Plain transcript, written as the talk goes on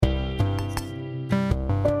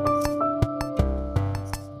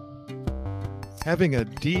Having a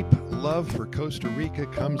deep love for Costa Rica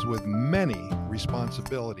comes with many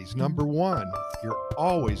responsibilities. Number one, you're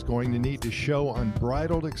always going to need to show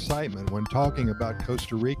unbridled excitement when talking about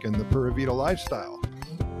Costa Rica and the Pura Vida lifestyle.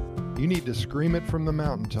 You need to scream it from the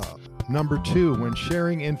mountaintop. Number two, when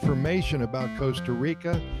sharing information about Costa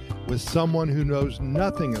Rica with someone who knows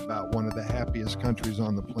nothing about one of the happiest countries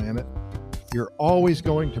on the planet, you're always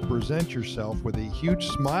going to present yourself with a huge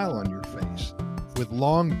smile on your face, with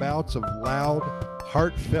long bouts of loud,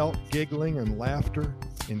 heartfelt giggling and laughter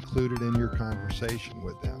included in your conversation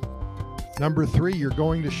with them. Number three, you're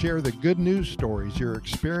going to share the good news stories, your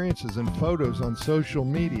experiences, and photos on social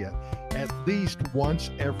media at least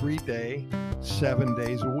once every day, 7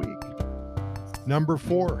 days a week. Number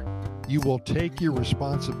four, you will take your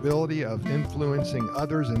responsibility of influencing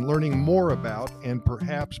others and learning more about and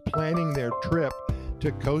perhaps planning their trip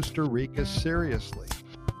to Costa Rica seriously.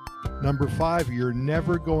 Number five, you're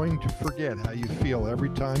never going to forget how you feel every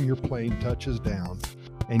time your plane touches down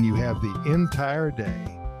and you have the entire day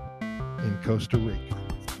in Costa Rica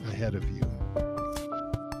ahead of you.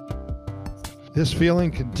 This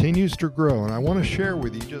feeling continues to grow, and I want to share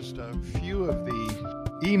with you just a few of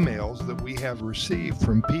the emails that we have received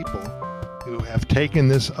from people who have taken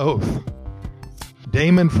this oath.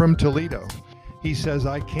 Damon from Toledo. He says,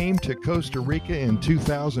 I came to Costa Rica in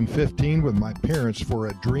 2015 with my parents for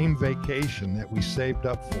a dream vacation that we saved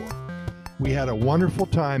up for. We had a wonderful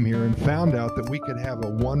time here and found out that we could have a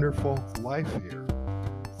wonderful life here.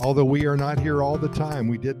 Although we are not here all the time,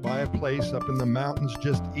 we did buy a place up in the mountains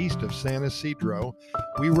just east of San Isidro.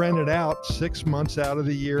 We rent it out 6 months out of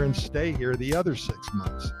the year and stay here the other 6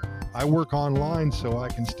 months. I work online so I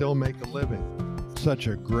can still make a living. Such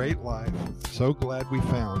a great life. So glad we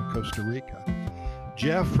found Costa Rica.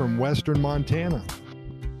 Jeff from Western Montana.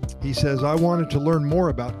 He says, I wanted to learn more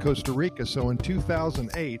about Costa Rica, so in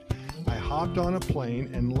 2008, I hopped on a plane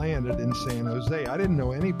and landed in San Jose. I didn't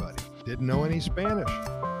know anybody, didn't know any Spanish.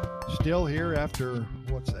 Still here after,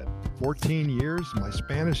 14 years. My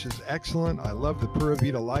Spanish is excellent. I love the Pura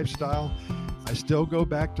Vida lifestyle. I still go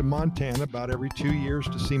back to Montana about every 2 years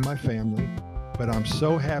to see my family, but I'm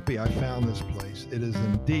so happy I found this place. It is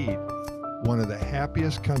indeed one of the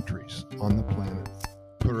happiest countries on the planet.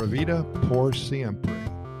 Pura Vida por siempre.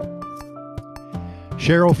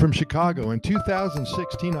 Cheryl from Chicago. In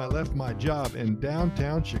 2016, I left my job in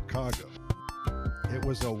downtown Chicago. It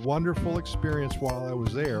was a wonderful experience while I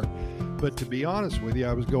was there, but to be honest with you,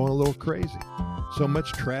 I was going a little crazy. So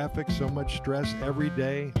much traffic, so much stress every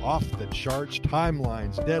day, off the charts,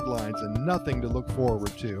 timelines, deadlines, and nothing to look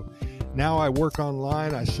forward to. Now I work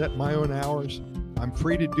online, I set my own hours. I'm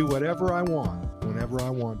free to do whatever I want, whenever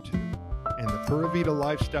I want to. And the Pura Vida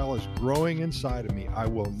lifestyle is growing inside of me. I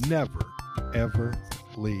will never, ever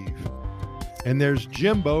leave. And there's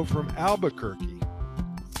Jimbo from Albuquerque.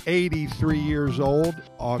 83 years old,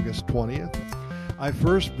 August 20th. I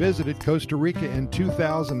first visited Costa Rica in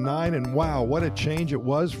 2009, and wow, what a change it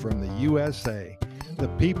was from the USA. The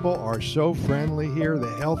people are so friendly here. The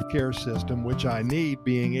healthcare system, which I need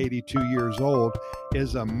being 82 years old,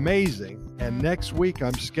 is amazing. And next week,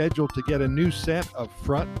 I'm scheduled to get a new set of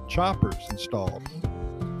front choppers installed.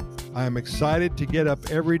 I am excited to get up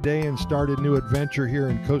every day and start a new adventure here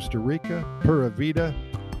in Costa Rica, Pura Vida.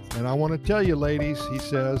 And I want to tell you, ladies, he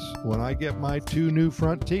says, when I get my 2 new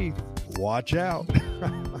front teeth, watch out.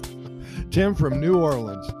 Tim from New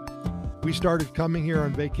Orleans. We started coming here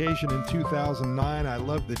on vacation in 2009. I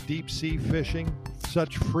love the deep sea fishing.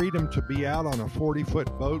 Such freedom to be out on a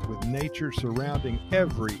 40-foot boat with nature surrounding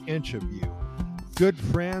every inch of you. Good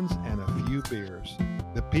friends and a few beers.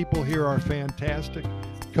 The people here are fantastic.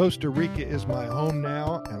 Costa Rica is my home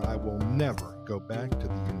now, and I will never go back to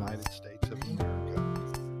the United States of America.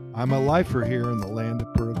 I'm a lifer here in the land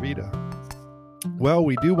of Pura Vida. Well,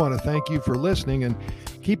 we do want to thank you for listening, and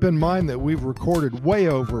keep in mind that we've recorded way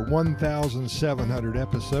over 1,700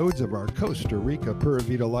 episodes of our Costa Rica Pura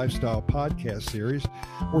Vida Lifestyle podcast series.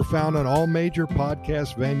 We're found on all major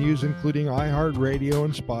podcast venues, including iHeartRadio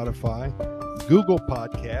and Spotify, Google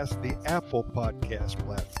Podcasts, the Apple Podcast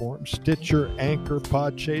platform, Stitcher, Anchor,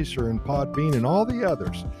 Podchaser, and Podbean, and all the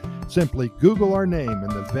others. Simply Google our name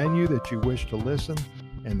and the venue that you wish to listen,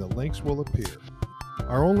 and the links will appear.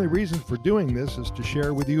 Our only reason for doing this is to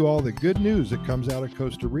share with you all the good news that comes out of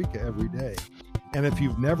Costa Rica every day. And if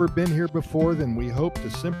you've never been here before, then we hope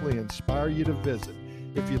to simply inspire you to visit.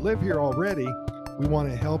 If you live here already, we want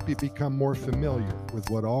to help you become more familiar with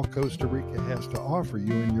what all Costa Rica has to offer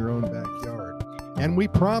you in your own backyard. And we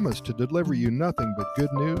promise to deliver you nothing but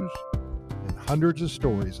good news and hundreds of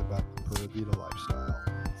stories about the Pura Vida lifestyle.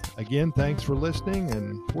 Again, thanks for listening,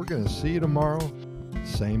 and we're going to see you tomorrow,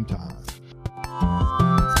 same time.